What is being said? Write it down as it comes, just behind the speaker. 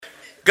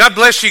God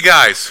bless you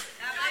guys.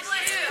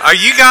 Are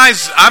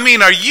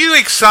you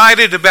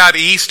excited about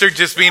Easter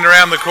just being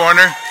around the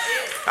corner?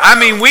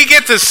 We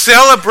get to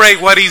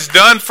celebrate what He's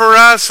done for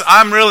us.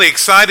 I'm really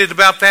excited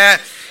about that.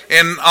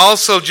 And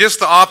also just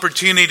the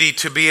opportunity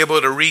to be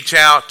able to reach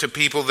out to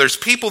people. There's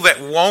people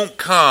that won't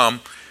come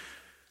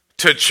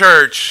to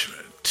church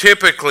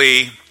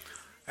typically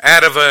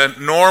out of a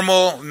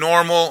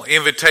normal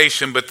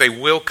invitation, but they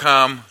will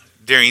come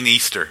during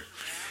Easter.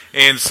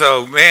 And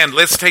so,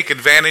 let's take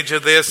advantage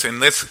of this and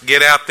let's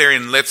get out there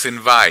and let's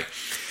invite.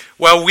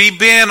 Well, we've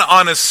been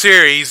on a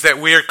series that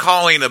we are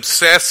calling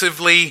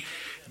Obsessively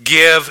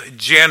Give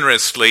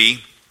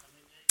Generously.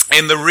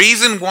 And the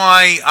reason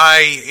why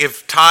I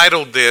have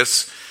titled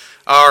this,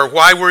 or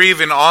why we're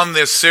even on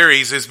this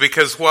series, is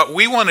because what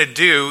we want to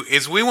do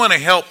is we want to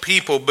help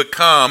people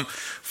become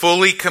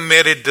fully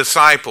committed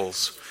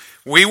disciples.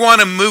 We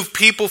want to move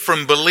people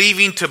from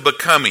believing to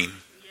becoming.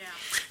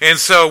 And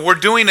so we're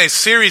doing a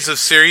series,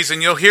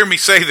 and you'll hear me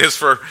say this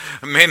for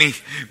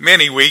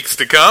many weeks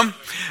to come,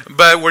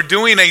 but we're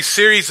doing a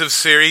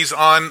series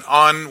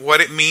on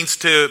what it means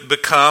to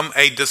become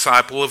a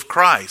disciple of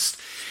Christ.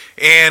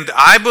 And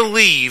I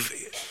believe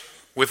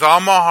with all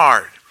my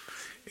heart,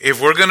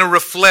 if we're going to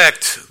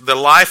reflect the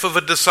life of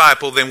a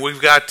disciple, then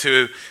we've got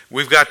to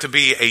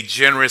be a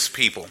generous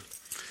people.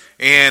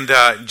 And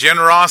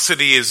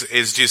generosity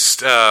is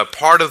just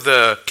part of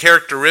the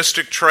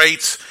characteristic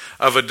traits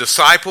of a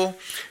disciple.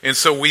 And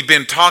so we've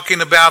been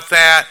talking about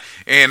that,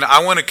 and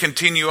I want to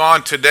continue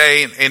on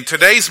today. And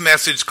today's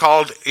message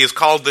is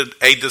called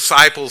a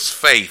disciple's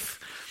faith.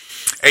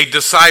 A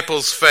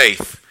disciple's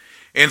faith.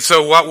 And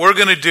so what we're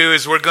going to do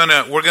is we're going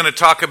to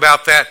talk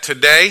about that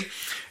today,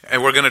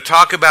 and we're going to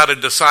talk about a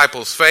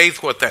disciple's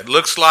faith, what that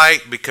looks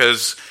like,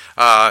 because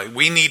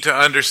we need to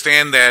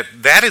understand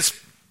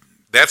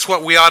that's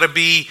what we ought to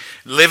be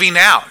living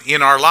out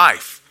in our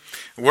life.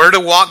 We're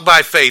to walk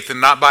by faith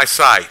and not by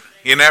sight.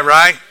 Isn't that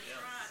right?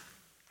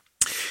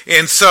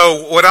 And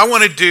so what I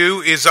want to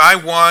do is I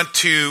want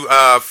to,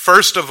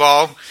 first of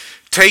all,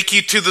 take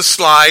you to the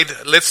slide.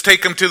 Let's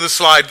take them to the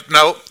slide.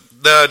 No,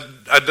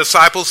 a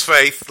disciple's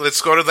faith. Let's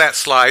go to that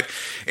slide.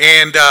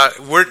 And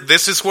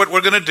this is what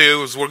we're going to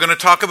do, is we're going to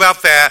talk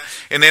about that.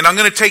 And then I'm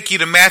going to take you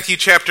to Matthew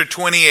chapter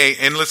 28,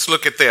 and let's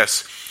look at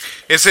this.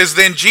 It says,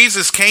 "Then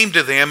Jesus came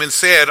to them and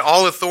said,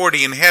 'All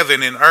authority in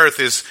heaven and earth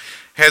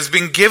has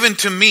been given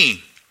to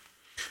me.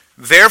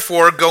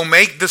 Therefore, go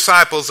make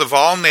disciples of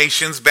all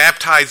nations,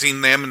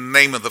 baptizing them in the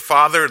name of the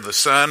Father, of the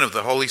Son, of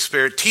the Holy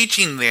Spirit,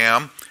 teaching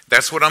them,'"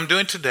 that's what I'm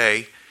doing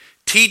today,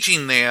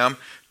 "'teaching them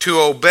to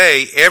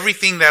obey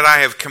everything that I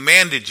have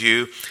commanded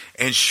you,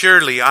 and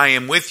surely I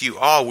am with you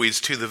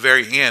always to the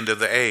very end of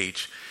the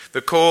age.'"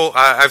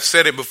 I've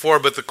said it before,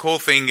 but the cool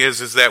thing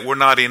is that we're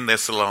not in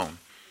this alone.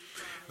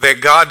 That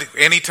God,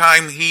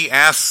 anytime He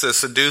asks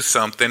us to do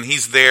something,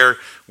 He's there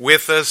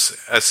with us,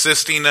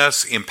 assisting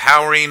us,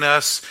 empowering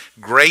us,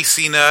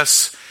 gracing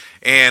us,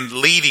 and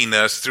leading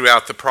us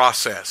throughout the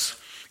process.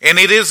 And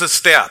it is a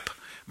step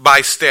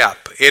by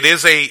step. It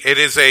is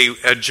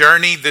a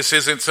journey. This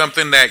isn't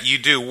something that you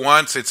do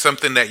once. It's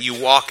something that you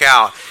walk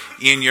out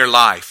in your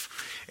life.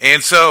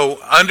 And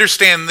so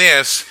understand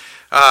this,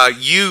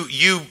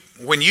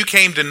 when you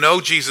came to know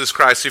Jesus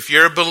Christ, if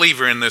you're a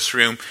believer in this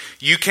room,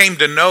 you came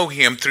to know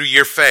Him through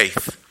your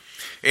faith.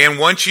 And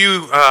once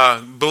you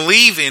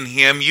believe in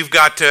Him, you've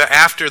got to,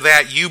 after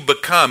that,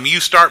 you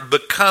start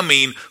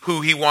becoming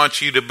who He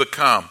wants you to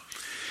become.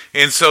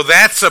 And so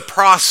that's a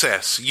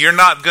process. You're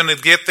not going to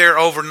get there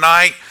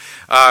overnight.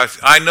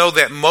 I know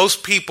that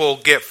most people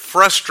get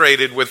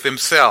frustrated with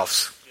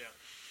themselves.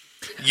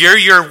 You're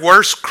your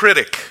worst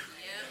critic.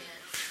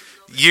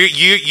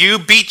 You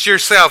beat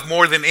yourself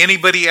more than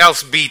anybody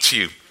else beats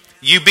you.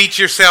 You beat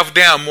yourself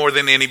down more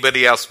than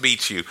anybody else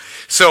beats you.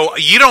 So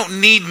you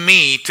don't need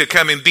me to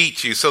come and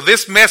beat you. So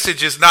this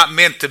message is not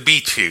meant to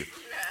beat you.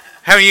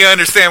 How do you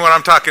understand what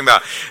I'm talking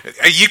about?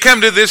 You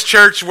come to this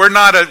church, we're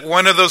not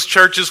one of those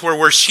churches where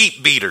we're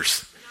sheep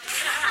beaters.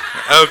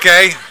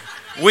 Okay?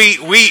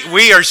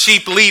 We are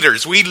sheep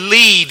leaders. We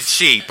lead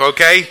sheep,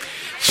 okay?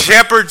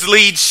 Shepherds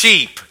lead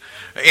sheep.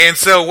 And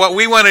so what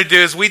we want to do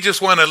is we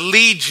just want to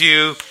lead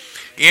you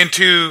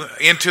into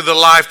the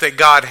life that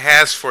God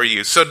has for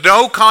you. So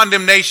no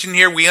condemnation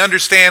here. We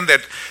understand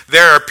that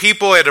there are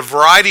people at a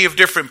variety of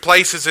different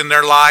places in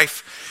their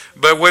life,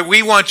 but what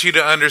we want you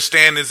to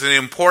understand is the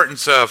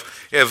importance of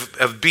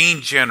being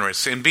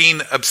generous and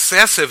being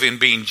obsessive in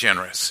being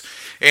generous.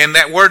 And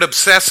that word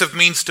obsessive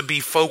means to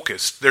be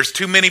focused. There's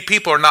too many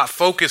people are not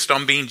focused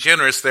on being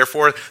generous,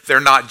 therefore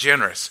they're not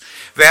generous.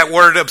 That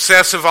word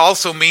obsessive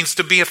also means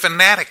to be a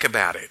fanatic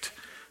about it.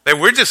 That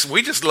we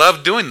just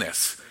love doing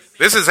this.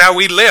 This is how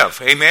we live,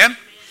 amen?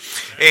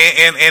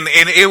 And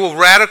it will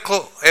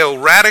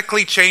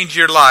radically change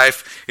your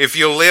life if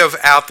you'll live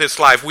out this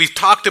life. We've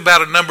talked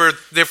about a number of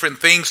different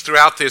things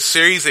throughout this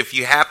series. If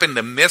you happen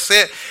to miss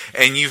it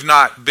and you've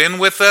not been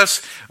with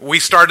us, we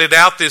started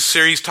out this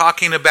series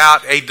talking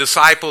about a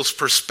disciple's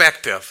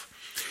perspective.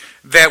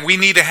 That we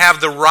need to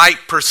have the right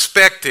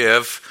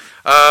perspective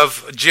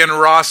of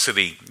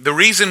generosity. The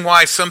reason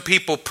why some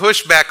people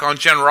push back on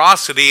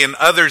generosity and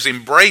others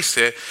embrace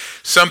it,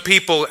 some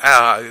people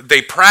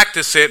they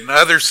practice it and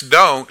others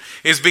don't,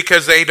 is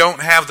because they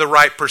don't have the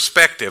right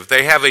perspective.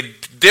 They have a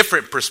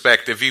different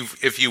perspective,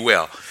 if you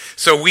will.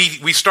 So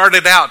we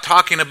started out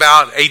talking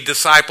about a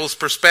disciple's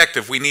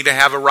perspective. We need to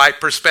have a right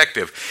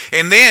perspective.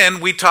 And then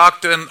we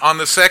talked on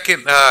the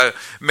second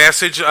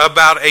message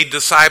about a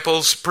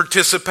disciple's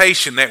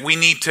participation, that we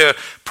need to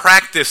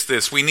practice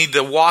this. We need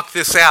to walk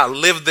this out,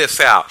 live this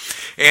out.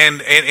 And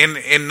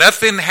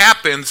nothing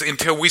happens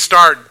until we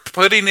start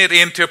putting it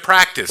into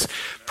practice.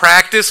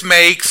 Practice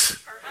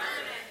makes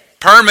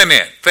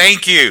permanent.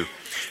 Thank you.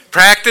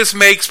 Practice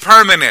makes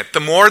permanent. The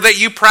more that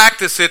you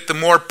practice it, the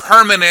more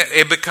permanent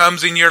it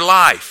becomes in your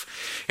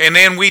life. And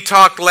then we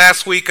talked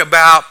last week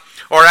about,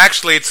 or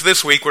actually it's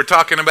this week, we're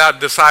talking about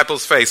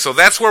disciples' faith. So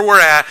that's where we're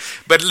at.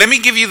 But let me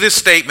give you this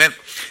statement.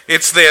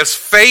 It's this: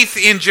 faith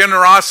in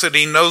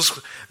generosity knows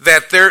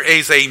that there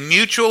is a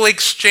mutual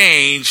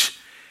exchange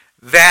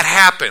that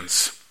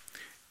happens.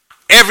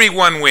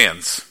 Everyone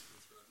wins.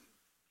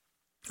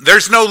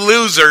 There's no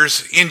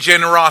losers in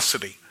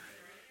generosity.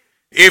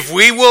 If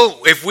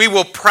we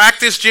will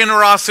practice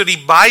generosity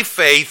by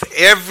faith,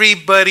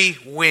 everybody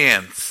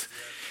wins.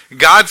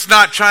 God's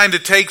not trying to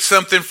take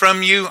something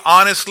from you.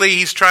 Honestly,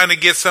 He's trying to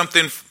get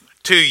something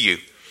to you.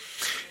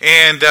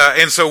 And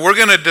so we're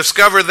going to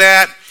discover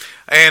that.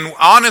 And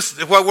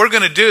what we're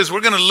going to do is we're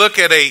going to look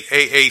at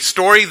a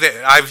story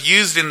that I've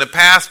used in the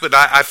past, but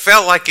I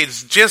felt like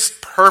it's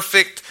just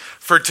perfect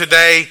for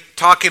today,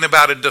 talking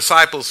about a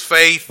disciple's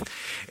faith.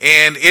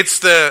 And it's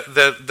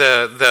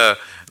the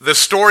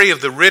story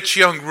of the rich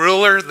young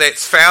ruler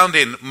that's found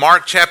in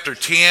Mark chapter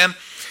 10.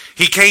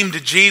 He came to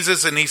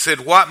Jesus and he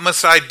said, "What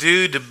must I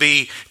do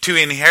to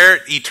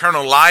inherit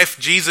eternal life?"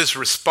 Jesus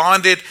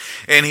responded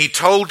and he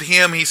told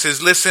him, he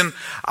says, "Listen,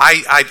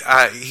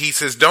 he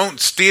says, don't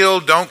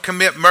steal, don't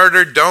commit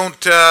murder,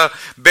 don't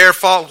bear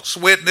false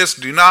witness,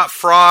 do not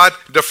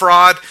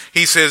defraud.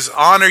 He says,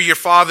 honor your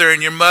father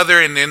and your mother."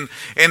 And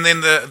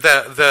then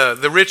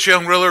the rich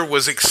young ruler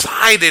was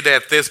excited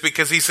at this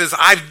because he says,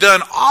 "I've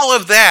done all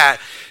of that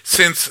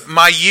since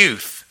my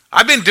youth.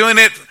 I've been doing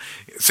it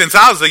since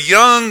I was a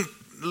young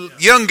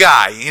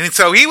guy." And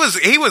so he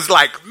was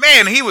like,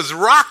 man, he was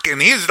rocking.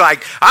 He was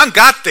like, "I've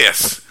got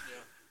this."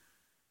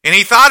 And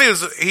he thought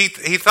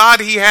he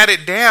thought he had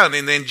it down.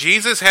 And then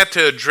Jesus had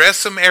to address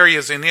some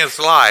areas in his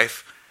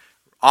life.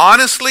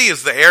 Honestly,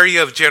 is the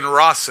area of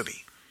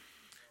generosity.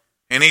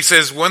 And he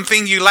says, one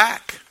thing you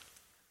lack.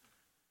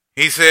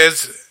 He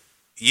says,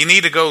 you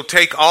need to go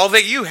take all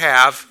that you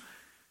have,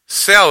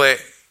 sell it,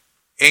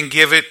 and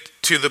give it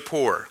to the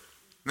poor.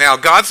 Now,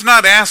 God's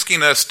not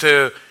asking us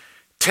to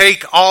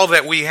take all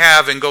that we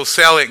have and go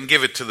sell it and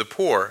give it to the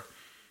poor,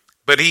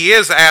 but He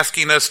is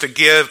asking us to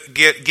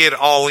get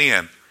all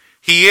in.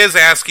 He is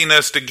asking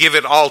us to give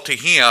it all to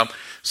Him,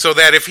 so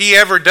that if He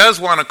ever does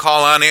want to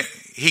call on it,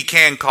 He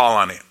can call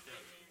on it.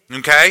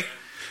 Okay?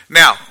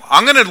 Now,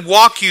 I'm going to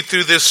walk you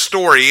through this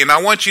story, and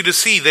I want you to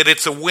see that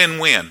it's a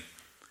win-win.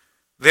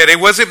 That it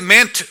wasn't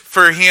meant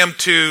for him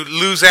to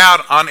lose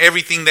out on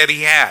everything that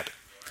he had.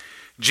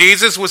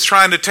 Jesus was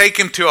trying to take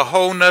him to a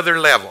whole nother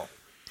level.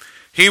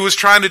 He was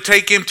trying to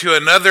take him to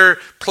another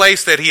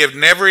place that he had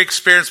never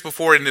experienced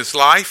before in his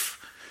life.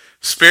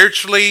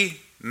 Spiritually,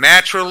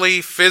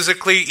 naturally,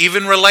 physically,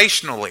 even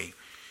relationally.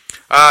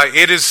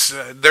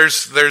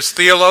 There's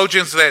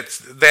theologians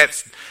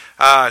that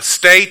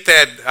state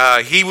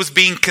that he was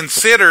being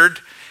considered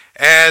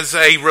as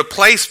a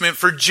replacement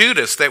for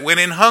Judas that went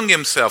and hung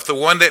himself, the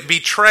one that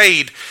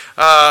betrayed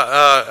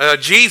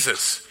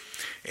Jesus.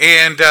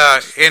 And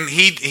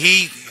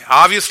he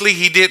obviously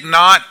he did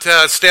not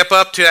step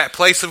up to that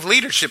place of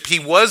leadership. He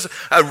was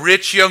a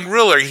rich young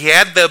ruler. He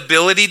had the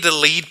ability to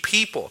lead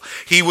people.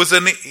 He was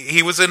an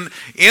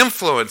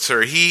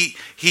influencer. He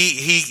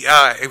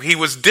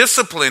was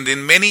disciplined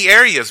in many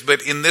areas,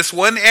 but in this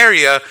one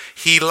area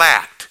he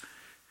lacked.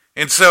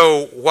 And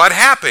so what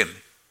happened?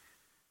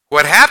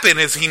 What happened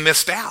is he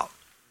missed out.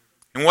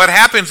 And what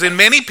happens in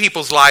many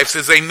people's lives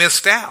is they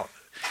missed out.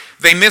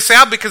 They miss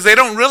out because they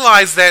don't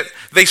realize that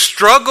they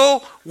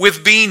struggle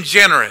with being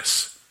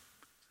generous.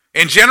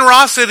 And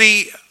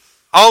generosity,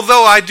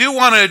 although I do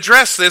want to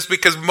address this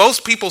because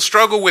most people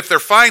struggle with their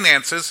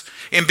finances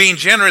and being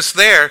generous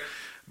there,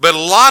 but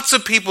lots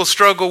of people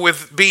struggle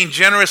with being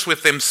generous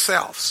with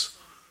themselves.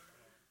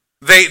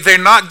 They're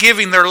not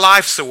giving their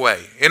lives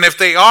away. And if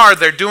they are,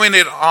 they're doing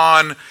it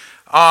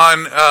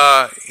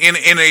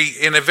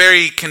in a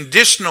very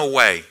conditional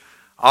way.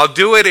 I'll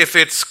do it if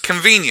it's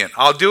convenient.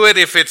 I'll do it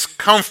if it's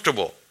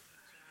comfortable.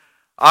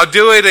 I'll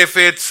do it if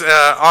it's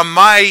on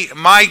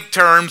my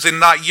terms and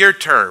not your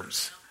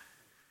terms.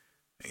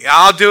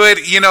 I'll do it,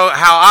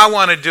 how I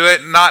want to do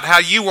it, not how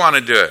you want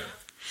to do it.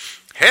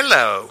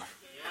 Hello.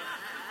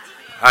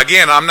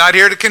 Again, I'm not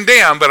here to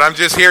condemn, but I'm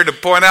just here to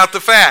point out the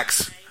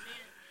facts.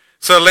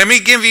 So let me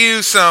give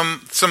you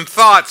some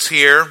thoughts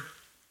here.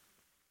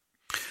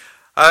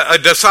 A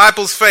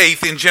disciple's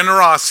faith in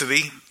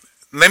generosity.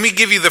 let me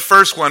give you the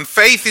first one.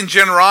 Faith and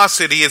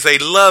generosity is a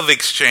love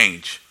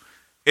exchange.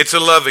 It's a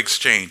love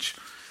exchange.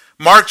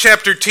 Mark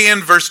chapter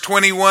 10, verse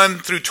 21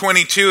 through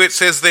 22, it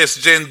says this: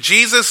 Then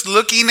Jesus,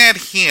 looking at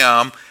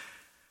him,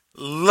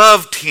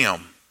 loved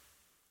him.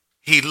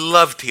 He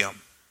loved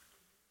him.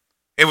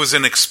 It was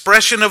an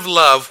expression of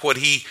love, what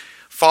he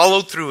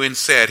followed through and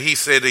said. He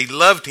said he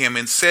loved him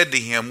and said to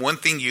him, one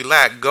thing you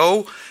lack,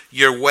 go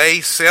your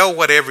way, sell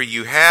whatever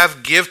you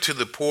have, give to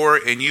the poor,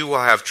 and you will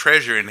have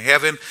treasure in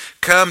heaven.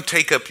 Come,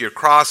 take up your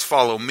cross,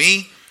 follow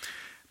me.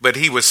 But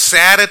he was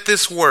sad at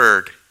this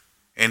word,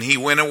 and he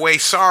went away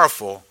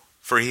sorrowful,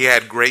 for he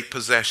had great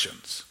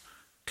possessions.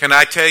 Can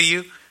I tell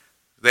you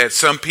that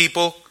some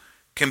people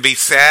can be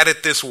sad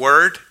at this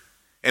word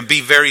and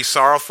be very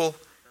sorrowful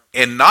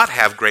and not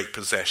have great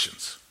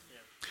possessions?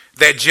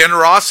 That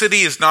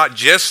generosity is not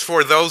just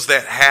for those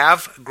that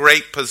have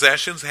great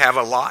possessions, have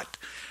a lot,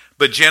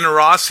 but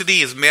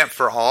generosity is meant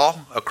for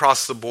all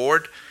across the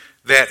board.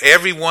 That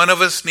every one of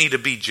us need to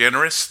be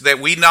generous, that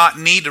we not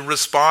need to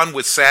respond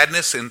with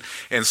sadness and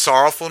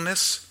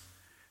sorrowfulness,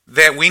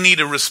 that we need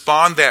to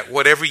respond that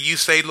whatever you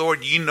say,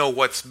 Lord, you know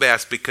what's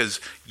best because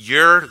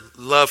your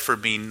love for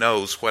me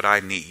knows what I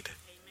need.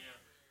 Amen.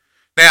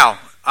 Now,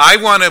 I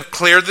want to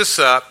clear this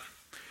up,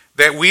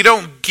 that we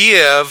don't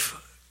give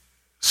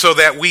so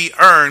that we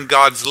earn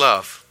God's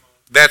love.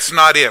 That's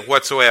not it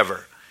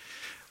whatsoever.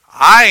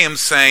 I am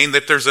saying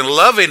that there's a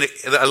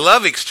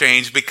love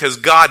exchange because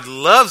God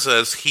loves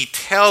us. He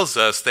tells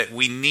us that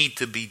we need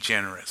to be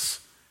generous.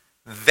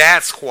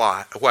 That's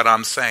what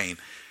I'm saying.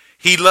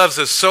 He loves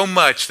us so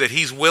much that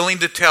he's willing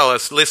to tell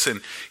us,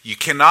 listen, you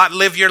cannot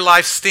live your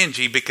life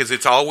stingy because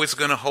it's always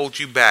going to hold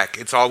you back.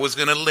 It's always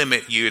going to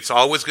limit you. It's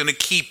always going to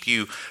keep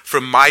you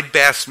from my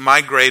best,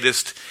 my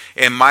greatest,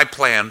 and my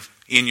plan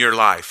in your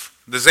life.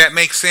 Does that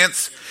make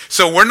sense?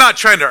 So we're not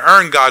trying to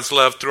earn God's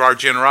love through our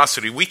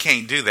generosity. We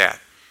can't do that.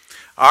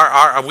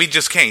 We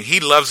just can't. He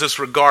loves us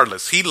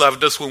regardless. He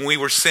loved us when we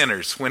were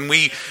sinners. When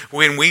we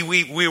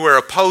were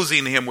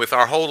opposing him with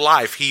our whole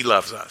life, he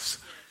loves us.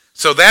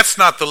 So that's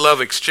not the love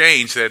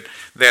exchange that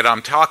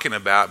I'm talking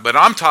about. But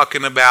I'm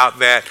talking about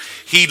that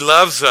he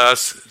loves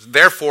us,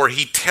 therefore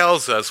he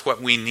tells us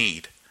what we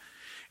need.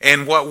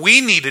 And what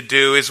we need to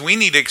do is we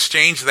need to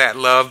exchange that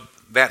love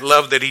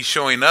that he's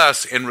showing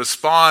us, and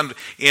respond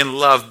in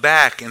love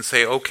back and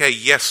say, okay,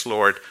 yes,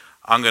 Lord,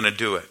 I'm going to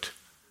do it.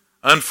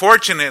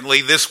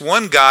 Unfortunately, this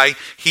one guy,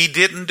 he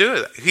didn't do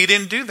it. He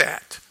didn't do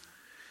that.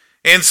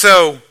 And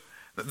so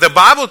the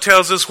Bible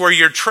tells us where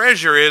your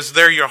treasure is,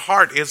 there your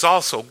heart is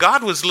also.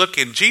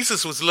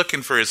 Jesus was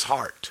looking for his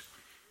heart.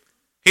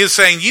 He was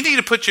saying, you need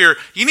to put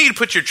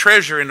your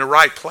treasure in the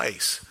right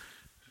place.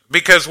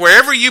 Because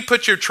wherever you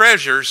put your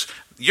treasures,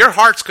 your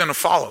heart's going to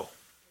follow.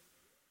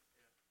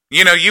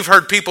 You know, you've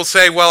heard people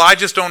say, well, I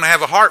just don't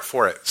have a heart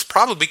for it. It's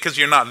probably because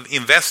you're not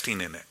investing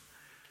in it.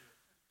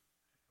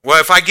 Well,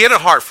 if I get a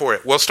heart for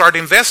it, well, start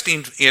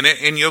investing in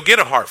it and you'll get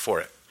a heart for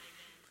it.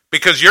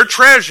 Because your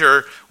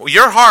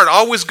heart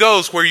always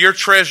goes where your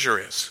treasure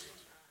is.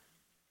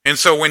 And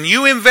so when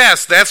you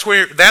invest, that's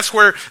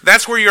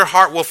where your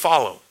heart will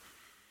follow.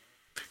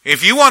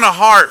 If you want a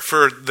heart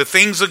for the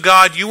things of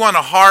God, you want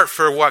a heart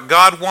for what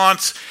God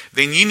wants,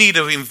 then you need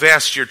to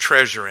invest your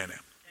treasure in it.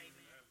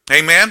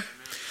 Amen?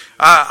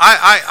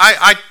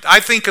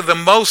 I think of the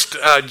most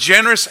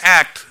generous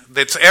act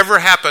that's ever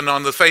happened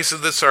on the face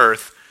of this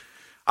earth.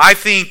 I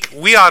think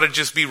we ought to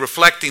just be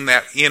reflecting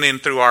that in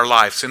and through our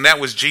lives, and that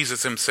was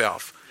Jesus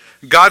himself.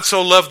 God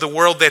so loved the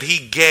world that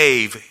he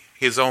gave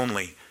his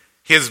only,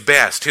 his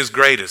best, his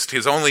greatest,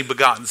 his only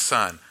begotten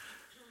Son.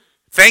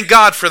 Thank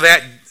God for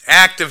that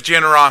act of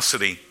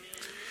generosity.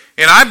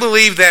 And I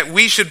believe that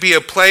we should be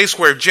a place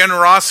where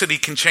generosity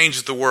can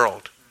change the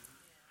world.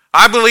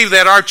 I believe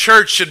that our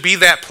church should be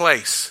that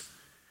place.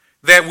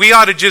 That we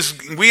ought to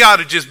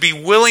just be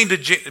willing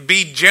to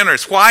be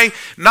generous. Why?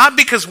 Not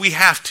because we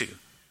have to.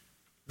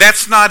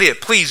 That's not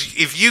it. Please,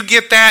 if you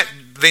get that,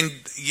 then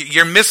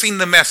you're missing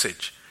the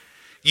message.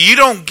 You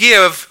don't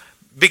give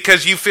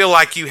because you feel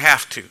like you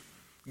have to.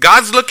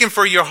 God's looking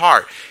for your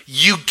heart.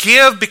 You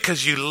give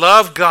because you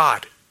love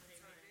God.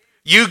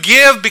 You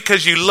give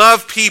because you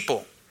love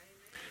people.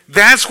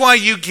 That's why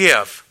you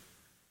give.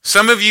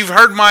 Some of you have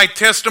heard my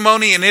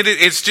testimony, and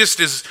it's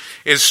just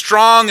as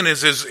strong and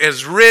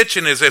as rich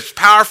and as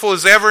powerful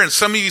as ever. And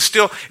some of you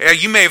still,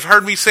 you may have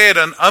heard me say it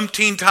an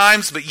umpteen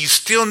times, but you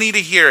still need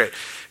to hear it.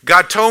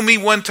 God told me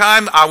one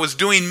time I was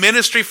doing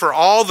ministry for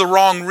all the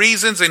wrong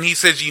reasons, and he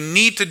says you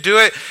need to do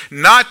it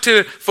not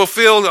to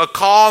fulfill a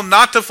call,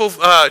 not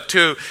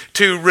to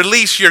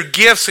release your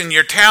gifts and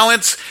your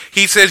talents.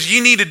 He says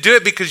you need to do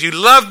it because you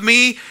love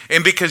me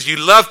and because you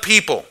love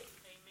people.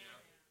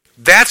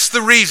 That's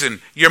the reason.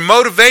 Your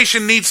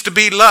motivation needs to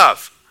be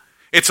love.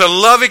 It's a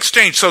love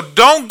exchange. So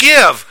don't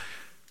give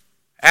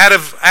out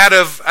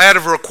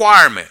of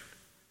requirement.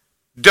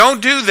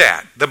 Don't do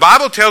that. The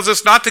Bible tells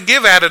us not to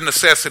give out of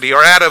necessity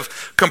or out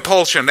of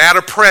compulsion, out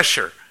of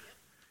pressure.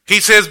 He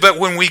says, but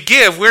when we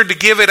give, we're to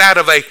give it out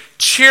of a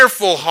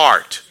cheerful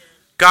heart.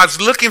 God's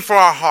looking for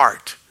our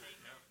heart.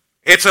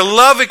 It's a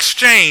love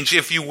exchange,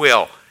 if you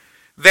will,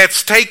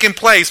 that's taken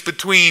place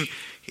between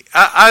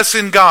us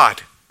and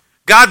God.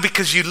 God,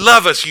 because you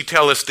love us, you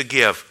tell us to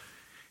give.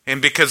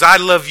 And because I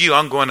love you,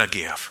 I'm going to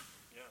give.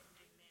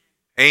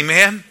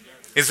 Amen?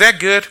 Is that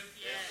good?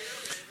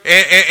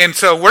 And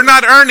so we're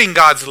not earning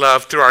God's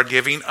love through our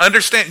giving.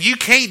 Understand, you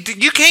can't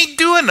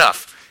do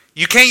enough.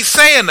 You can't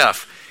say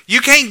enough.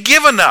 You can't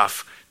give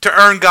enough to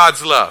earn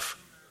God's love.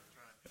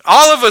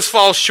 All of us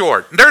fall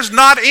short. There's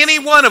not any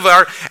one of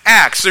our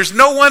acts. There's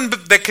no one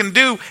that can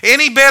do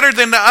any better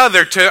than the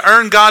other to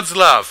earn God's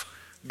love.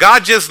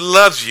 God just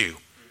loves you.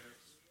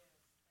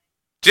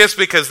 Just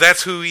because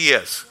that's who he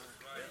is.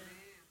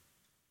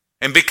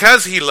 And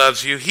because he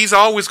loves you, he's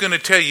always going to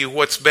tell you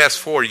what's best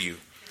for you.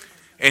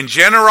 And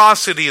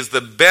generosity is the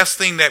best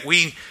thing that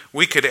we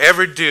could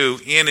ever do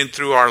in and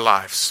through our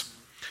lives.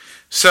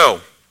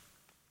 So,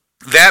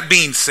 that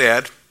being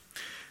said,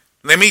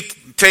 let me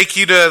take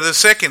you to the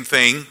second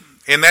thing,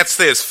 and that's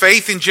this.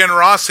 Faith and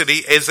generosity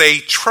is a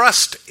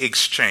trust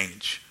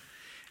exchange.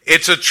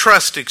 It's a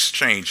trust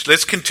exchange.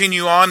 Let's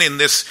continue on in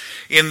this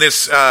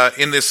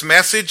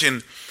message,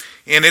 and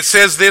it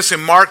says this in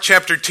Mark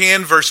chapter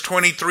 10, verse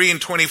 23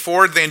 and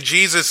 24. Then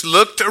Jesus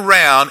looked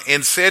around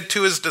and said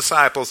to his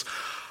disciples,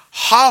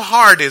 "How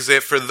hard is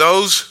it for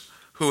those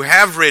who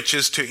have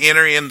riches to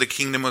enter in the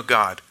kingdom of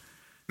God?"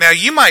 Now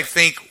you might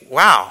think,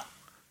 wow,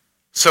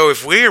 so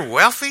if we're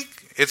wealthy,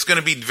 it's going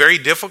to be very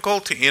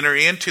difficult to enter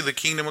into the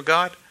kingdom of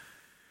God?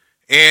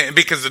 And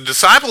because the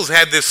disciples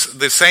had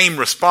the same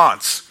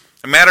response.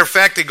 As a matter of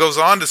fact, it goes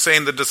on to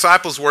saying the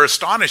disciples were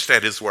astonished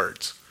at his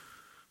words.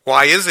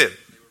 Why is it?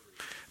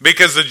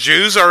 Because the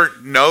Jews are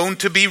known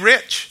to be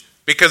rich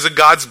because of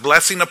God's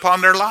blessing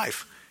upon their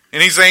life.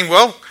 And he's saying,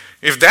 well,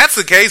 if that's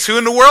the case, who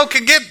in the world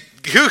could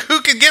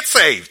who could get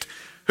saved?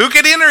 Who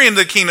could enter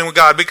into the kingdom of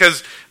God?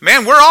 Because,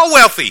 man, we're all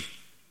wealthy.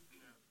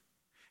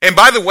 And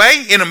by the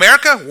way, in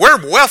America,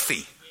 we're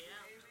wealthy.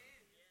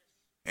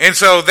 And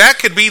so that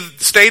could be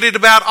stated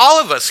about all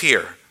of us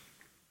here.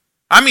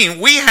 I mean,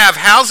 we have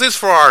houses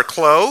for our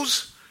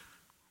clothes.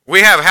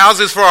 We have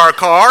houses for our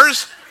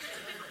cars,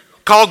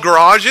 called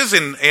garages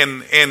and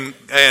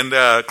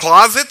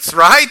closets,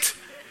 right?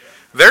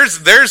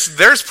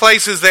 There's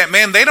places that,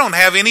 man, they don't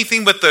have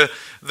anything but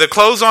the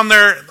clothes on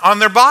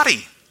their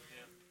body.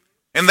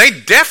 And they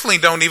definitely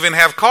don't even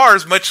have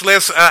cars, much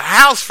less a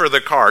house for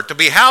the car to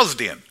be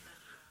housed in.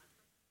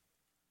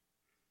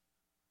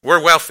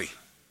 We're wealthy.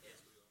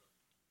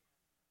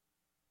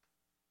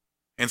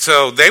 And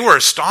so they were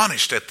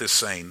astonished at this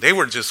saying. They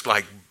were just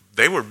like,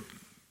 they were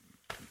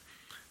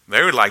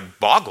like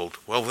boggled.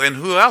 Well, then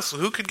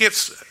who could get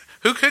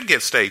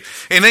saved?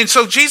 And then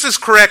so Jesus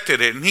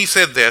corrected it, and he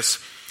said this,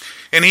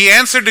 and he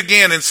answered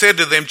again and said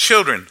to them,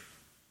 "Children,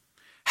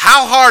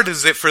 how hard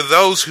is it for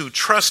those who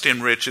trust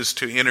in riches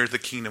to enter the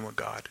kingdom of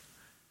God?"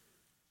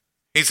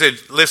 He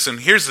said, listen,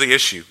 here's the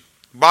issue.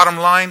 Bottom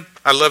line,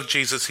 I love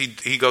Jesus.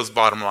 He goes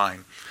bottom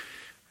line.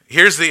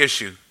 Here's the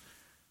issue.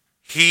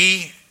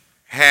 He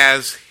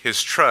has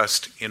his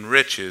trust in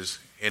riches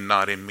and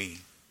not in me.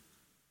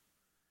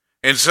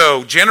 And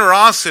so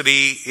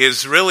generosity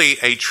is really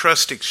a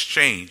trust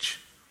exchange.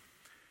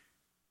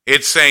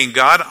 It's saying,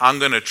 God, I'm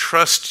going to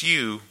trust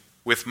you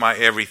with my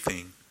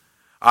everything.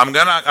 I'm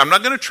not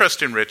going to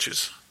trust in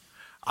riches.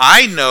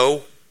 I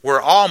know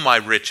where all my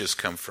riches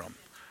come from.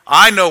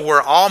 I know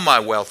where all my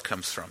wealth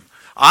comes from.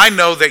 I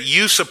know that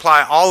you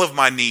supply all of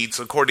my needs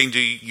according to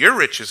your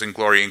riches and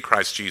glory in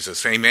Christ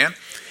Jesus. Amen?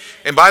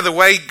 And by the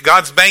way,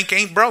 God's bank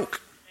ain't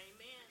broke.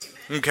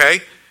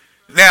 Okay?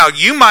 Now,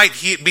 you might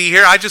be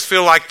here. I just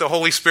feel like the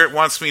Holy Spirit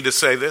wants me to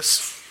say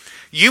this.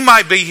 You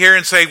might be here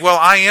and say, well,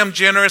 I am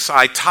generous.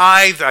 I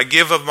tithe. I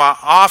give of my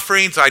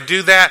offerings. I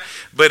do that.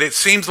 But it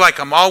seems like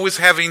I'm always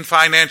having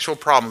financial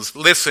problems.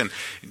 Listen,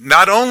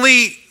 not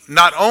only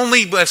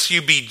must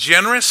you be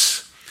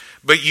generous,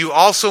 but you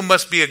also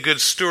must be a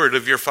good steward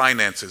of your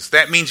finances.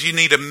 That means you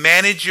need to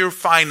manage your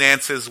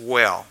finances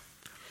well.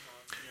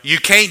 You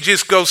can't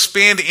just go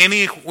spend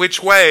any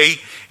which way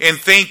and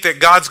think that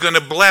God's going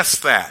to bless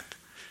that.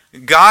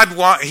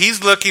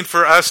 He's looking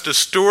for us to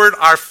steward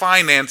our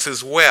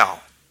finances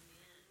well.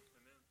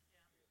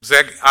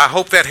 I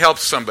hope that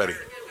helps somebody.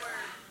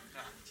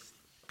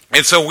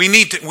 And so we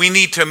need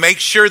to make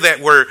sure that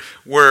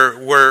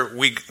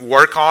we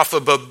work off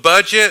of a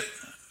budget.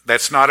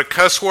 That's not a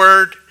cuss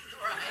word.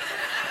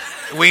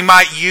 We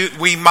might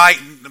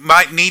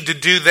need to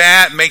do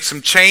that. Make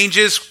some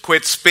changes.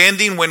 Quit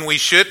spending when we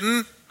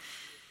shouldn't.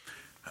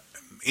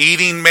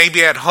 Eating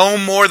maybe at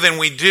home more than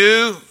we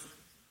do.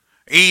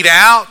 Eat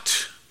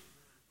out.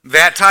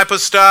 That type of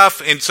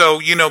stuff. And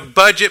so,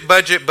 budget,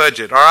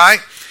 all right?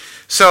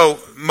 So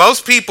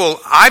most people,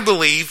 I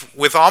believe,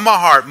 with all my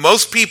heart,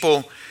 most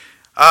people,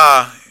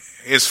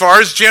 as far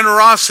as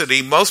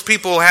generosity, most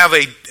people have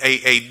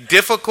a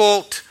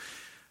difficult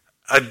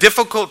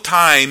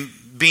time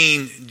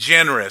being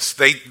generous.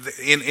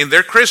 In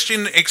their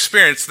Christian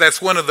experience,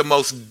 that's one of the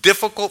most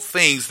difficult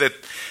things that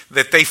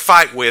they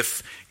fight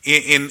with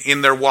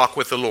in their walk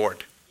with the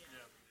Lord.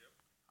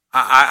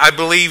 I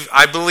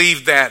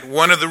believe that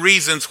one of the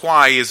reasons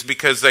why is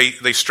because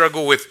they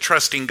struggle with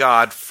trusting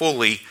God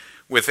fully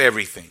with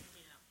everything.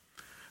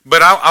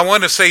 But I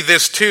want to say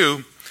this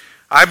too.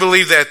 I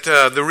believe that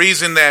the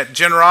reason that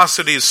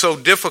generosity is so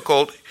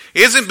difficult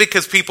isn't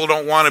because people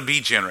don't want to be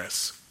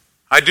generous.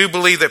 I do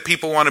believe that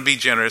people want to be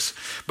generous,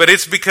 but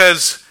it's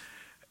because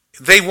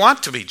they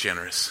want to be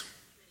generous.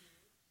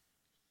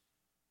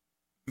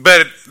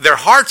 But their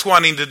heart's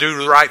wanting to do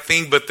the right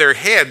thing, but their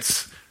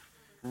head's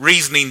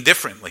reasoning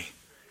differently.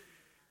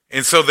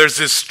 And so there's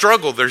this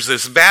struggle, there's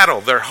this battle.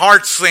 Their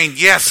heart's saying,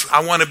 yes,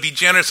 I want to be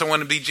generous, I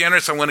want to be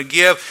generous, I want to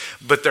give.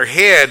 But their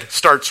head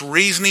starts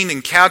reasoning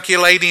and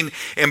calculating.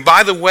 And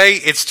by the way,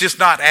 it's just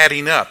not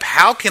adding up.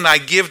 How can I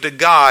give to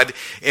God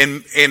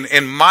and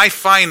my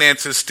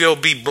finances still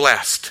be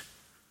blessed?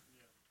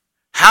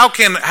 How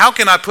can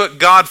I put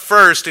God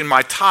first in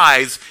my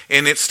tithes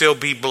and it still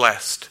be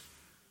blessed?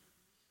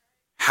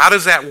 How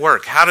does that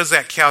work? How does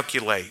that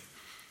calculate?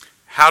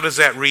 How does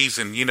that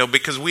reason?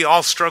 Because we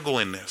all struggle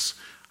in this.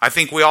 I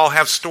think we all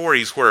have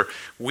stories where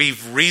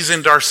we've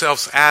reasoned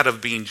ourselves out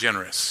of being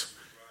generous.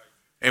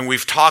 And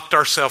we've talked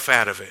ourselves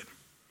out of it.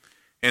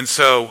 And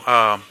so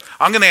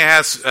I'm going to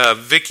ask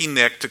Vicki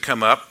Nick to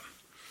come up.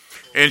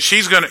 And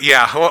she's going to,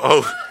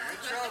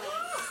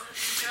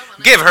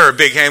 give her a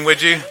big hand,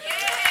 would you? And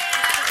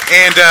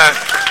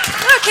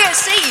I can't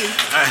see you.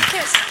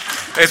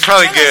 It's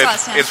probably good.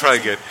 It's probably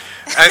good.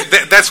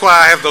 That's why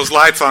I have those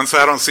lights on so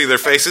I don't see their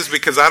faces,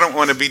 because I don't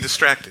want to be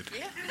distracted.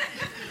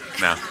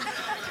 No.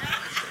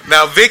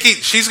 Now, Vicki,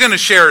 she's going to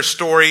share a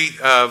story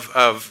of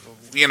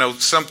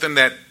something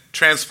that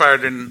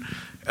transpired in,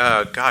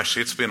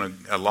 it's been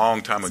a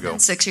long time ago.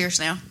 It's been 6 years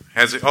now.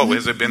 Has it? Oh,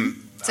 has it been?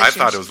 6 I years.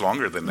 thought it was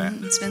longer than that.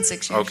 It's been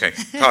 6 years. Okay.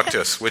 Talk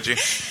to us, would you?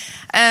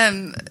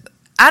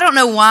 I don't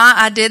know why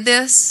I did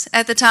this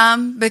at the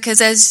time, because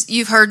as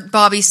you've heard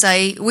Bobby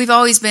say, we've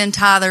always been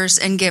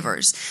tithers and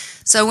givers.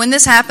 So when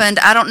this happened,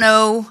 I don't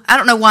know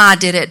why I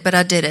did it, but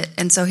I did it.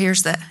 And so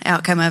here's the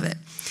outcome of it.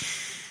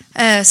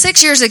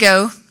 6 years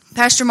ago,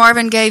 Pastor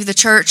Marvin gave the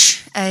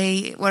church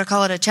a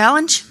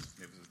challenge.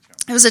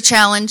 It was a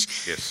challenge.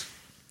 Yes.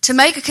 To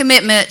make a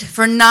commitment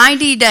for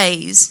 90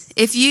 days.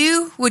 If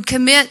you would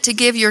commit to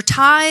give your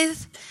tithe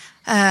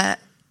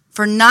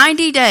for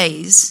 90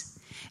 days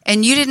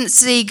and you didn't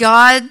see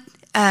God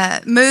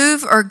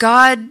move or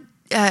God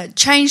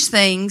change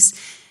things,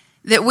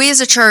 that we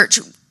as a church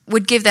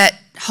would give that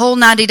whole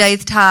 90-day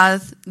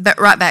tithe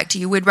right back to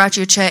you. We'd write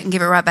you a check and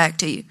give it right back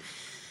to you.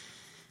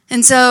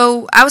 And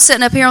so I was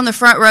sitting up here on the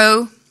front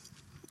row,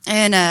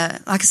 and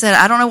like I said,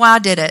 I don't know why I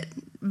did it,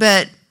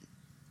 but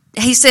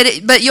he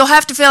said, but you'll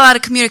have to fill out a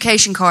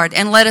communication card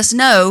and let us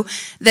know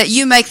that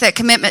you make that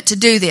commitment to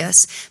do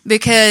this.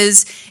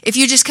 Because if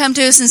you just come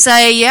to us and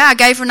say, yeah, I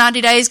gave for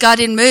 90 days, God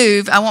didn't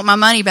move, I want my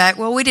money back.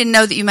 Well, we didn't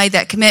know that you made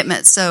that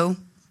commitment,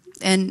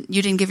 and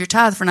you didn't give your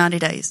tithe for 90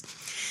 days.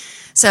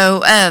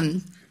 So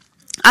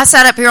I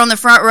sat up here on the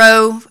front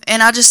row,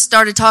 and I just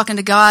started talking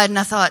to God, and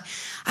I thought,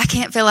 I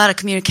can't fill out a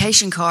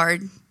communication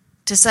card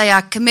to say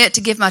I commit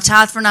to give my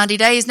tithe for 90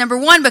 days. Number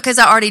one, because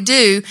I already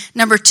do.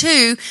 Number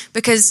two,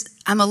 because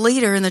I'm a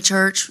leader in the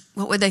church.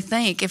 What would they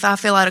think if I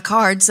fill out a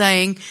card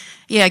saying,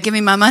 yeah, give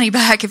me my money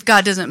back if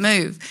God doesn't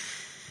move?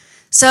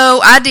 So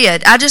I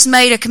did. I just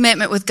made a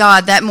commitment with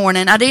God that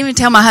morning. I didn't even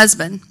tell my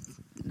husband.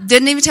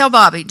 Didn't even tell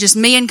Bobby. Just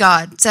me and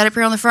God. Sat up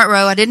here on the front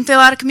row. I didn't fill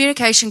out a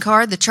communication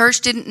card. The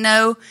church didn't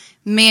know.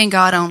 Me and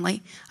God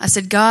only. I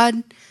said, God,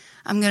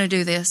 I'm going to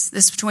do this.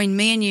 This is between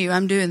me and you.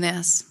 I'm doing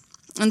this.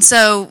 And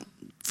so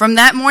from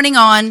that morning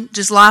on,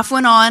 just life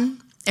went on.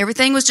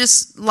 Everything was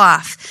just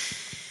life.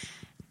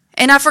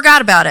 And I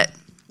forgot about it.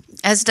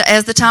 As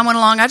the time went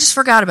along, I just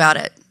forgot about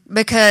it.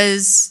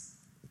 Because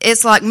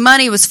it's like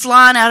money was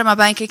flying out of my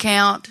bank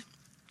account.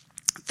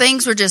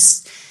 Things were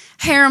just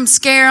harem,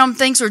 scarum.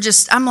 Things were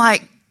just, I'm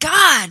like,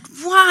 God,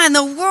 why in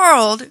the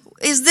world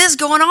is this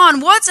going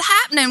on? What's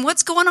happening?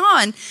 What's going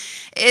on?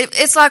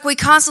 It's like we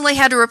constantly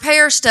had to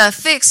repair stuff,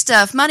 fix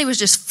stuff. Money was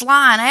just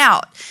flying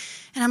out.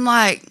 And I'm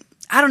like,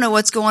 I don't know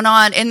what's going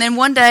on. And then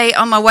one day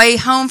on my way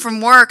home from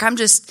work, like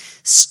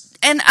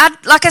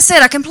I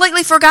said, I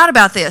completely forgot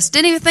about this.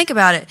 Didn't even think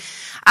about it.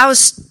 I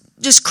was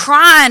just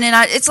crying, and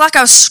it's like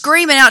I was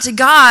screaming out to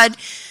God,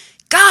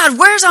 God,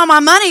 where's all my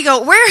money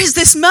going? Where is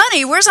this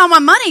money? Where's all my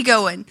money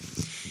going?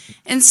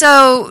 And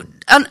so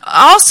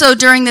also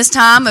during this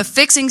time of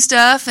fixing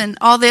stuff and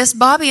all this,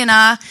 Bobby and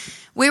I,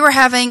 we were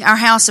having our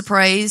house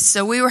appraised,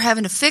 so we were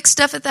having to fix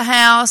stuff at the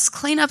house,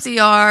 clean up the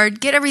yard,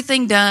 get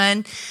everything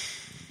done,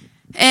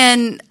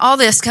 and all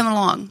this coming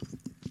along.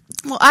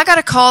 Well, I got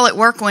a call at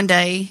work one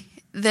day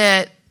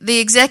that the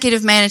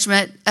executive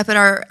management up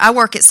at I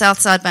work at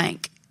Southside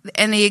Bank,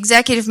 and the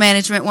executive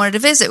management wanted to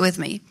visit with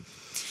me.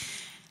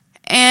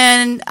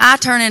 And I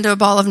turn into a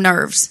ball of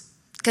nerves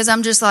because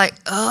I'm just like,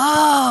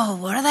 oh,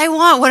 what do they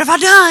want? What have I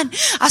done?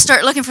 I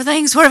start looking for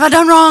things. What have I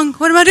done wrong?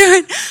 What am I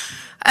doing?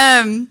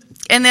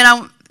 And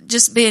then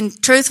just being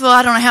truthful,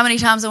 I don't know how many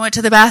times I went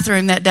to the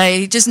bathroom that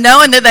day. Just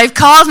knowing that they've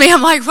called me,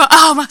 I'm like,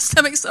 oh, my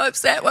stomach's so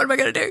upset. What am I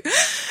going to do?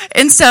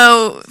 And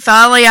so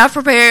finally I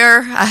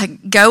prepare. I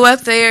go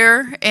up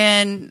there,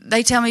 and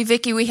they tell me,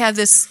 Vicki, we have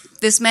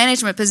this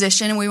management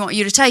position, and we want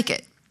you to take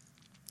it.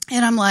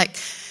 And I'm like,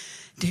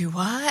 do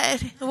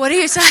what? What are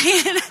you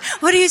saying?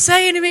 What are you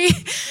saying to me?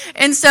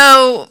 And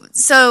so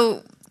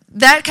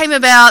that came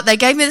about. They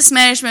gave me this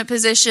management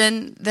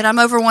position that I'm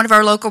over one of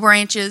our local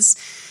branches.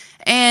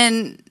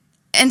 And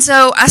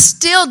so I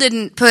still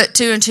didn't put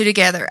two and two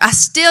together. I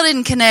still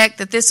didn't connect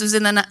that this was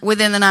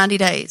within the 90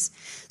 days.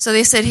 So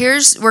they said,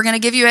 we're going to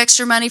give you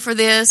extra money for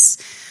this.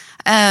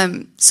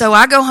 So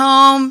I go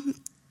home.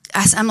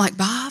 I'm like,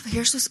 Bob,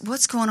 here's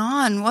what's going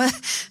on. What?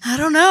 I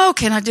don't know.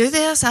 Can I do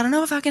this? I don't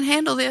know if I can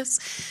handle this.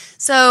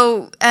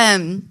 So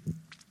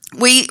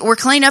we were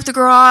cleaning up the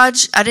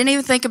garage. I didn't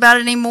even think about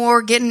it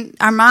anymore.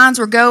 Our minds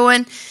were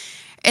going.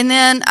 And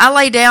then I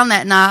lay down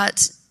that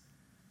night,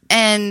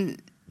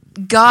 and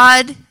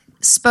God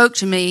spoke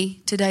to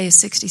me. Today is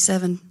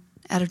 67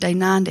 out of day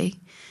 90.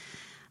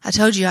 I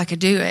told you I could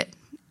do it.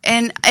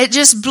 And it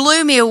just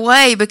blew me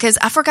away because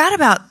I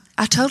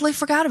totally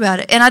forgot about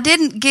it. And I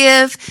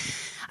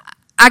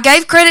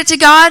gave credit to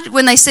God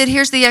when they said,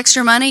 here's the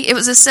extra money. It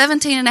was a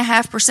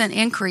 17.5%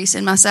 increase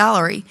in my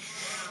salary.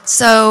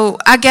 So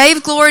I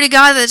gave glory to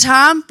God at the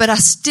time, but I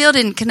still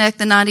didn't connect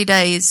the 90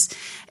 days.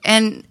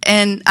 And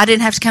I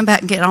didn't have to come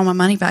back and get all my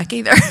money back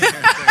either.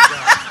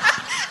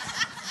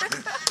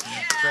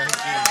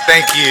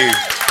 Thank you.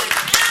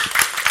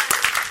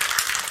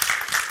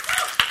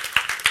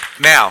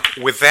 Now,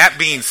 with that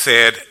being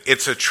said,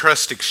 it's a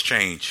trust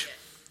exchange.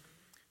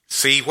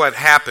 See what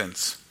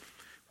happens.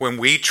 When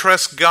we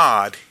trust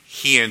God,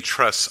 He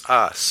entrusts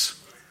us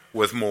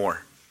with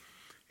more.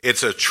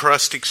 It's a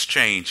trust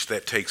exchange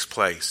that takes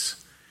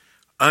place.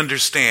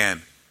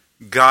 Understand,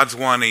 God's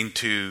wanting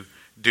to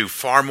do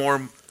far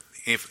more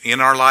in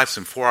our lives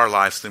and for our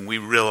lives than we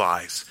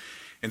realize.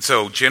 And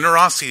so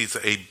generosity is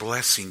a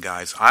blessing,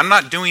 guys. I'm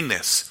not doing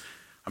this.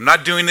 I'm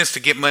not doing this to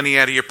get money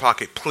out of your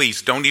pocket.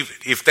 Please, don't even,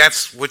 if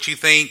that's what you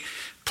think,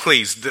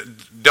 please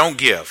don't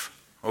give,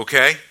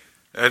 okay?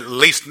 At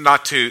least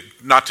not to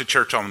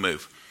Church on the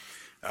Move.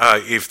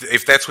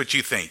 If that's what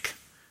you think,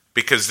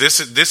 because this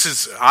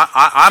is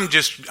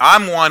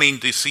I'm wanting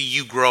to see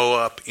you grow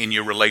up in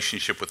your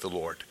relationship with the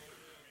Lord.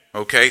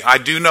 Okay, I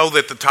do know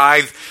that the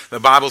tithe, the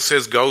Bible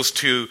says, goes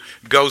to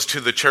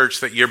the church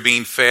that you're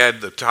being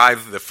fed. The tithe,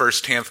 the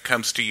first tenth,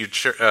 comes to your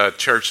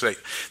church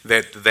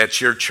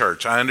that's your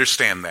church. I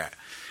understand that,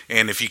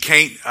 and if you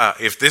can't,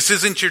 if this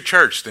isn't your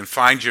church, then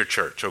find your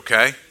church.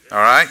 Okay, all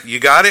right, you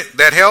got it.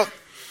 That helped.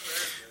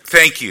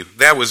 Thank you.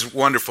 That was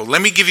wonderful.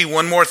 Let me give you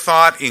one more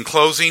thought in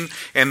closing,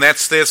 and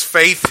that's this.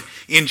 Faith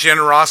in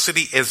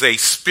generosity is a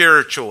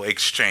spiritual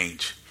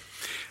exchange.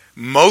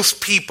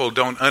 Most people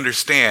don't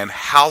understand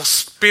how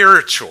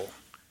spiritual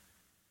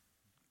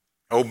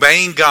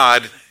obeying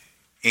God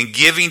and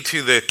giving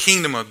to the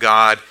kingdom of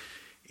God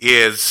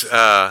is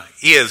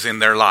in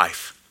their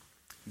life.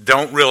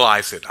 Don't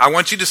realize it. I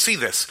want you to see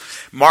this.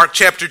 Mark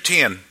chapter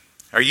 10.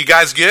 Are you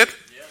guys good?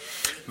 Yeah.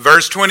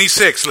 Verse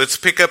 26. Let's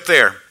pick up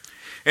there.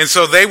 And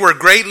so they were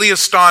greatly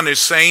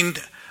astonished, saying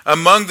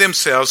among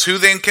themselves, who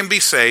then can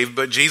be saved?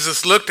 But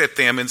Jesus looked at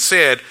them and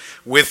said,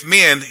 with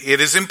men it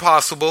is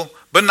impossible,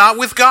 but not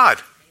with God.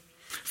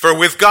 For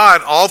with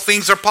God all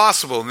things are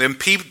possible. And then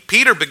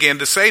Peter began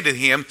to say to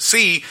him,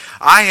 see,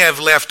 I have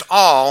left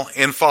all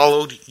and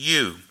followed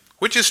you.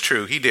 Which is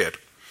true, he did.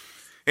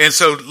 And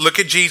so look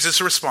at Jesus'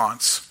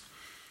 response.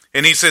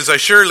 And he says,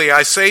 surely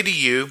I say to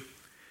you,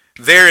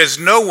 there is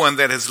no one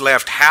that has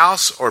left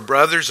house or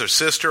brothers or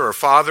sister or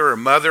father or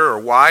mother or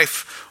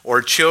wife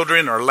or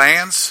children or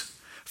lands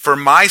for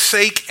my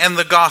sake and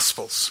the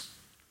gospel's,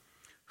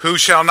 who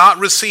shall not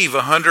receive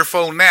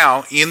 100-fold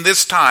now in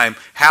this time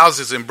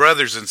houses and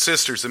brothers and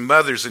sisters and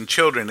mothers and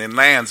children and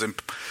lands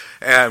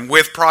and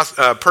with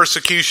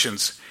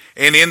persecutions,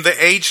 and in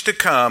the age to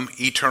come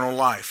eternal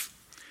life.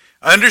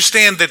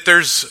 Understand that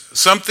there's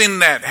something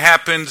that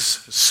happens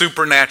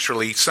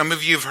supernaturally. Some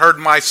of you have heard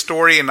my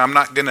story, and I'm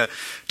not going to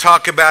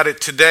talk about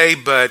it today,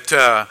 but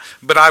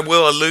I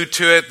will allude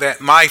to it. That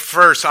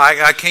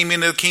I came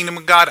into the kingdom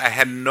of God. I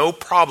had no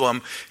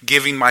problem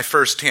giving my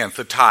first tenth,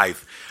 the tithe.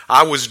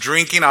 I was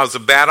drinking. I was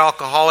a bad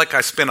alcoholic. I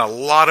spent a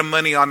lot of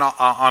money on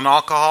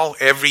alcohol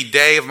every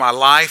day of my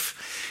life.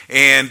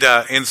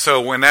 And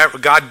so whenever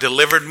God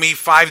delivered me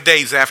 5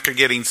 days after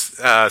getting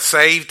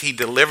saved, He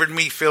delivered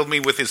me, filled me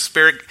with His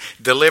Spirit,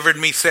 delivered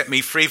me, set me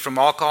free from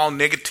alcohol,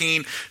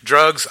 nicotine,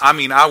 drugs. I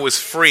mean, I was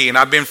free, and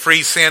I've been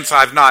free since.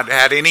 I've not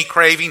had any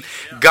craving.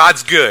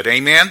 God's good,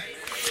 amen?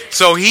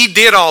 So He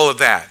did all of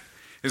that.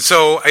 And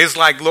so it's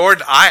like,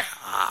 Lord,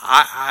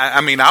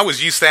 I mean, I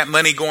was used to that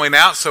money going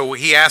out, so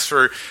He asked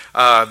for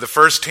the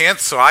first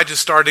tenth, so I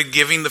just started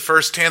giving the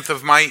first tenth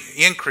of my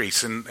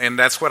increase, and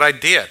that's what I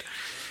did.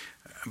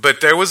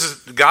 But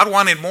God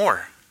wanted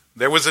more.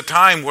 There was a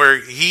time where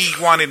He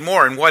wanted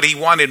more, and what He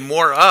wanted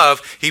more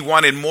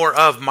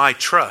of my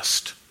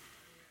trust.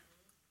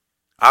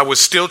 I was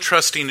still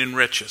trusting in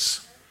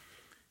riches.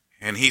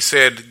 And he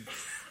said,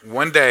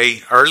 one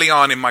day, early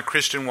on in my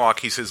Christian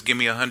walk, he says, give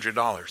me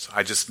 $100.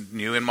 I just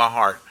knew in my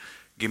heart,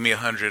 give me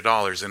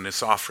 $100 in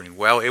this offering.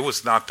 Well, it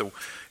was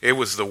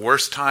the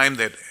worst time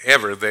that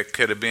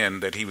could have been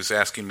that he was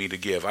asking me to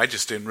give. I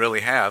just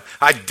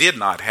I did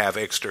not have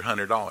extra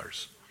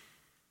 $100.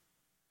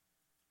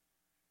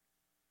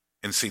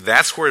 And see,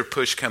 that's where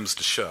push comes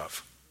to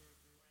shove.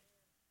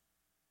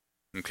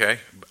 Okay?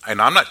 And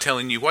I'm not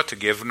telling you what to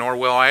give, nor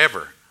will I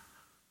ever.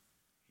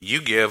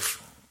 You give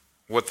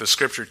what the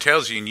scripture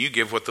tells you, and you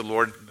give what the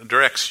Lord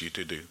directs you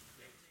to do.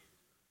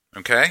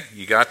 Okay?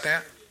 You got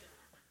that?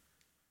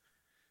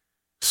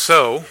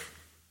 So,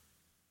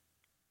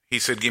 he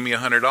said, give me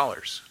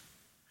 $100.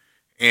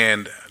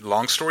 And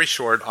long story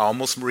short, I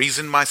almost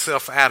reasoned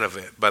myself out of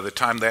it by the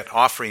time that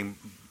offering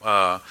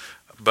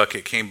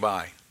bucket came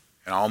by.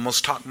 And I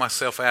almost talked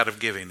myself out of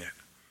giving it.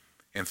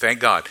 And thank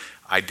God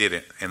I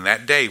didn't. And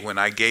that day when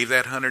I gave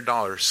that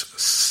 $100,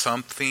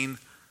 something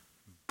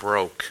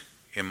broke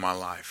in my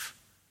life.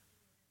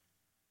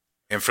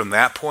 And from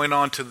that point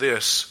on to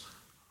this,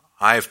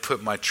 I have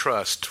put my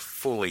trust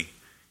fully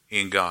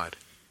in God.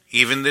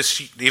 Even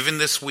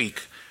this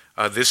week,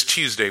 this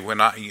Tuesday, when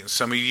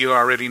some of you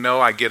already know,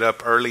 I get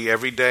up early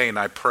every day and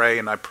I pray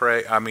and I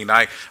pray. I mean,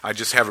 I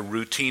just have a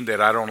routine that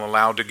I don't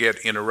allow to get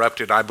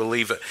interrupted. I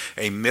believe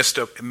a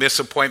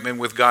misappointment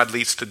with God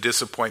leads to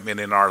disappointment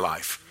in our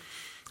life.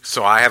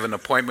 So I have an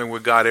appointment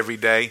with God every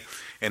day.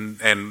 And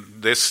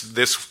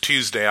this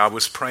Tuesday I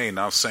was praying.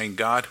 I was saying,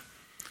 God,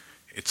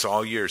 it's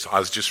all yours. I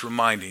was just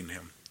reminding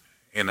him.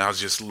 And I was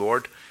just,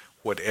 Lord,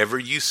 whatever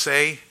you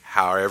say,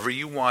 however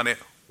you want it,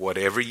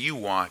 whatever you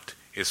want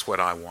is what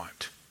I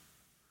want.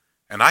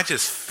 And I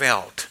just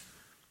felt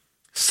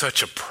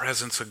such a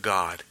presence of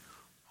God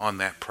on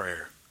that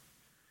prayer.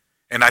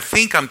 And I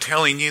think I'm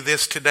telling you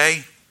this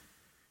today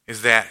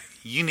is that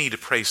you need to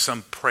pray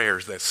some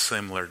prayers that's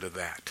similar to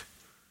that.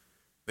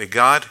 That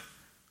God,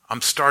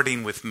 I'm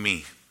starting with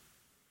me.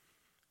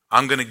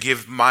 I'm going to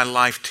give my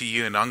life to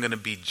you and I'm going to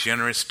be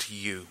generous to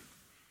you.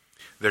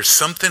 There's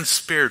something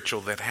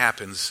spiritual that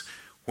happens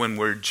when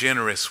we're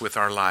generous with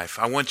our life.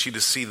 I want you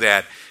to see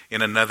that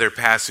in another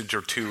passage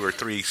or two or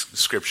three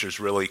scriptures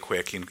really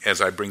quick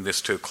as I bring this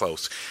to a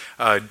close.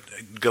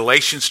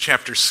 Galatians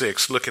chapter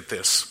 6, look at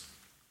this.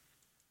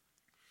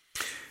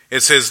 It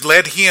says,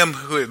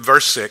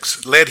 verse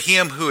 6, let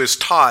him who is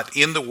taught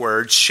in the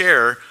word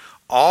share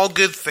all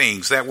good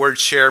things. That word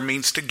share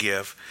means to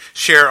give.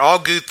 Share all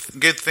good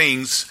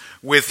things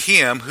with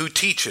him who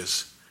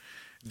teaches.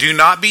 Do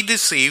not be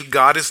deceived.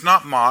 God is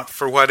not mocked.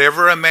 For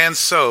whatever a man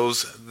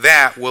sows,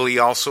 that will he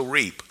also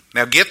reap.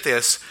 Now get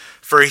this.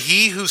 For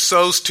he who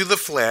sows to the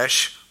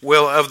flesh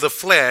will of the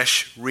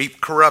flesh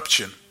reap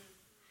corruption.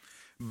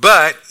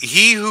 But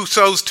he who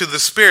sows to the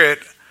Spirit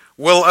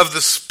will of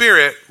the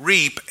Spirit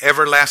reap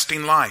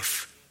everlasting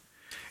life.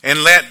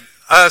 And let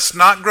us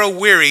not grow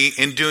weary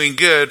in doing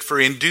good, for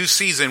in due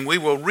season we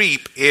will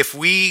reap if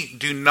we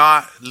do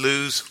not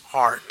lose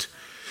heart.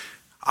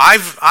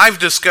 I've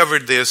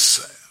discovered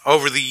this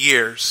over the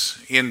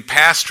years in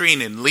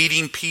pastoring and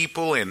leading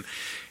people and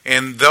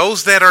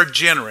those that are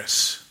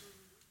generous,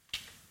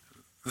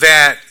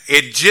 that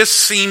it just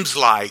seems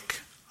like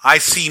I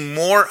see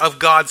more of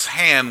God's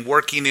hand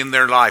working in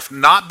their life.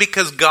 Not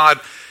because God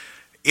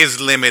is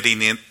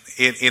limiting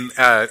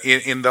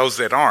in those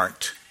that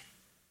aren't.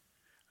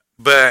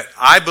 But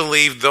I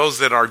believe those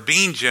that are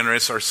being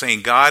generous are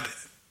saying, God,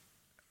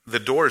 the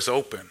door is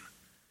open.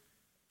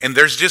 And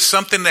there's just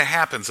something that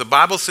happens. The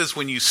Bible says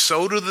when you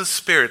sow to the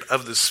Spirit,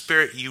 of the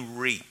Spirit you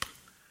reap.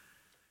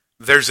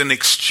 There's an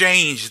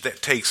exchange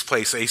that takes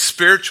place, a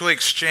spiritual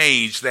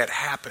exchange that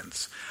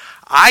happens.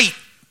 I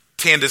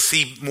tend to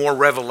see more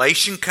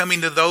revelation coming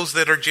to those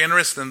that are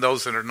generous than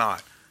those that are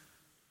not.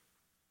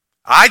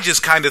 I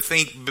just kind of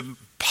think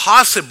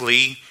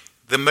possibly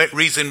the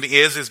reason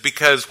is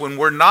because when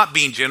we're not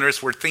being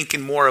generous, we're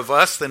thinking more of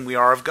us than we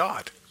are of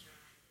God.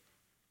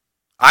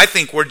 I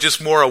think we're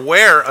just more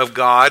aware of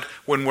God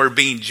when we're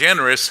being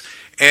generous,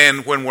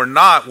 and when we're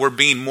not, we're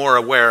being more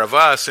aware of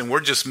us, and we're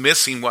just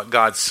missing what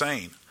God's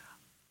saying.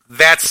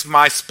 That's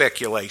my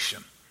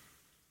speculation.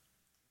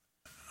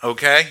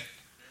 Okay?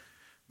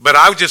 But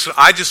I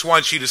just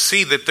want you to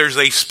see that there's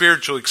a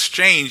spiritual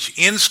exchange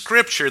in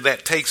Scripture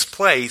that takes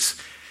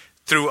place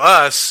through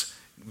us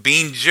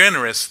being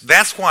generous.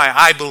 That's why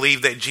I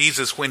believe that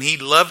Jesus, when he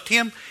loved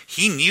him,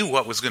 he knew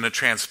what was going to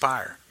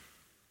transpire.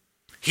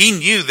 He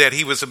knew that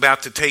he was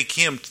about to take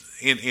him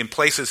in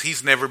places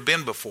he's never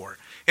been before.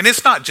 And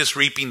it's not just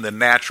reaping the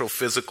natural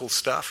physical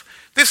stuff.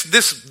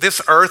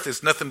 This earth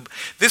is nothing.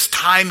 This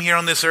time here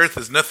on this earth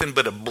is nothing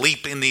but a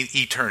bleep in the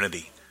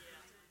eternity.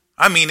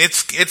 I mean,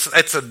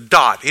 it's a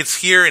dot.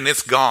 It's here and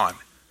it's gone.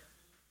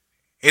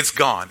 It's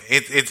gone.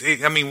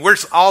 I mean, we're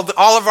all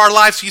of our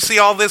lives. You see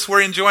all this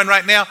we're enjoying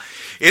right now.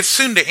 It's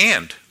soon to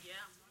end,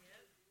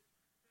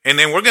 and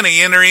then we're going to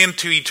enter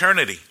into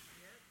eternity,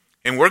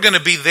 and we're going to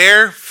be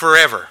there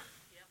forever.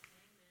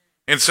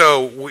 And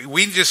so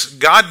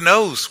God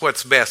knows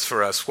what's best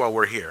for us while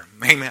we're here.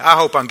 Amen. I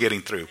hope I'm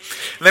getting through.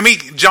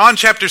 John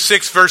chapter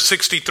 6, verse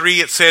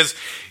 63, it says,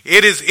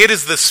 it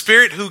is the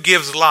Spirit who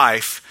gives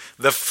life.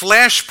 The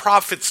flesh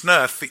profits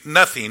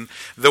nothing.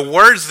 The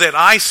words that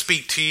I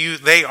speak to you,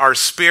 they are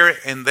spirit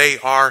and they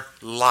are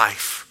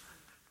life.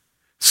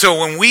 So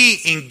when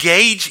we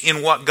engage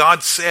in what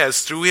God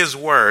says through His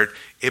Word,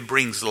 it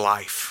brings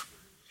life.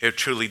 It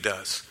truly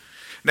does.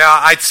 Now,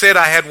 I said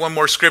I had one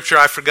more scripture.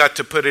 I forgot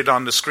to put it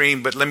on the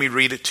screen, but let me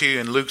read it to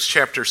you in Luke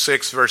chapter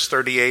 6, verse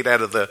 38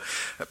 out of the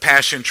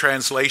Passion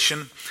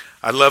Translation.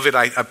 I love it.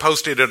 I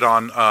posted it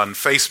on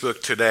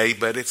Facebook today,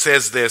 but it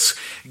says this: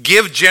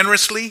 give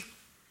generously,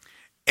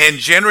 and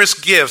generous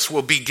gifts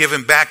will be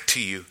given back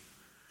to you.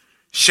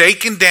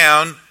 Shaken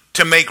down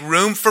to make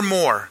room for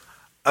more.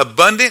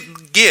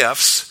 Abundant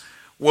gifts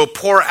will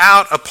pour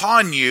out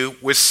upon you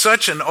with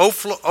such an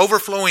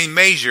overflowing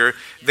measure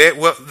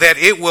that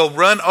it will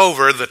run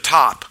over the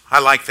top. I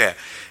like that.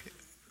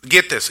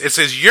 Get this. It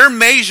says, your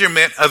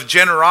measurement of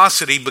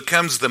generosity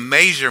becomes the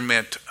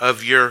measurement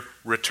of your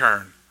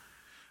return.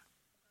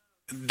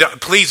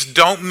 Please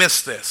don't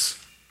miss this.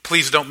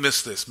 Please don't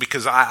miss this,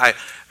 because I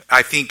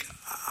think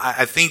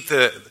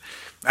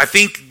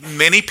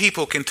many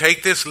people can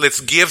take this. Let's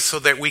give so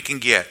that we can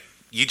get.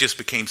 You just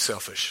became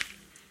selfish.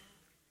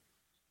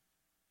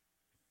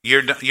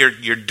 You're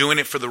doing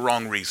it for the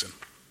wrong reason.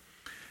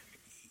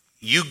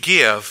 You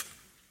give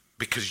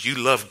because you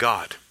love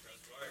God.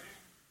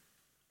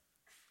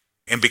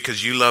 And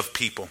because you love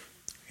people.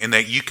 And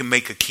that you can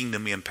make a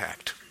kingdom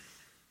impact.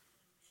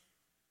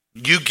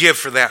 You give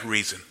for that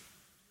reason.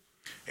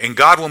 And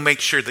God will make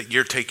sure that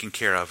you're taken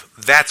care of.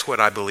 That's what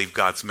I believe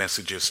God's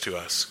message is to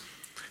us.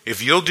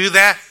 If you'll do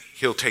that,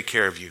 He'll take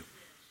care of you.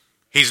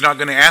 He's not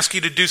going to ask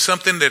you to do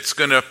something that's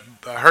going to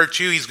hurt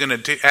you. He's going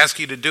to ask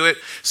you to do it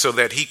so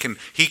that he can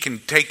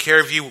take care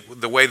of you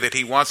the way that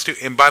He wants to.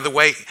 And by the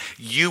way,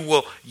 you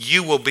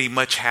will be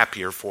much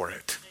happier for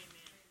it.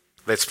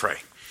 Let's pray.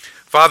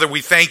 Father,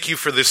 we thank You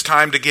for this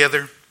time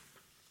together.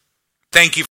 Thank You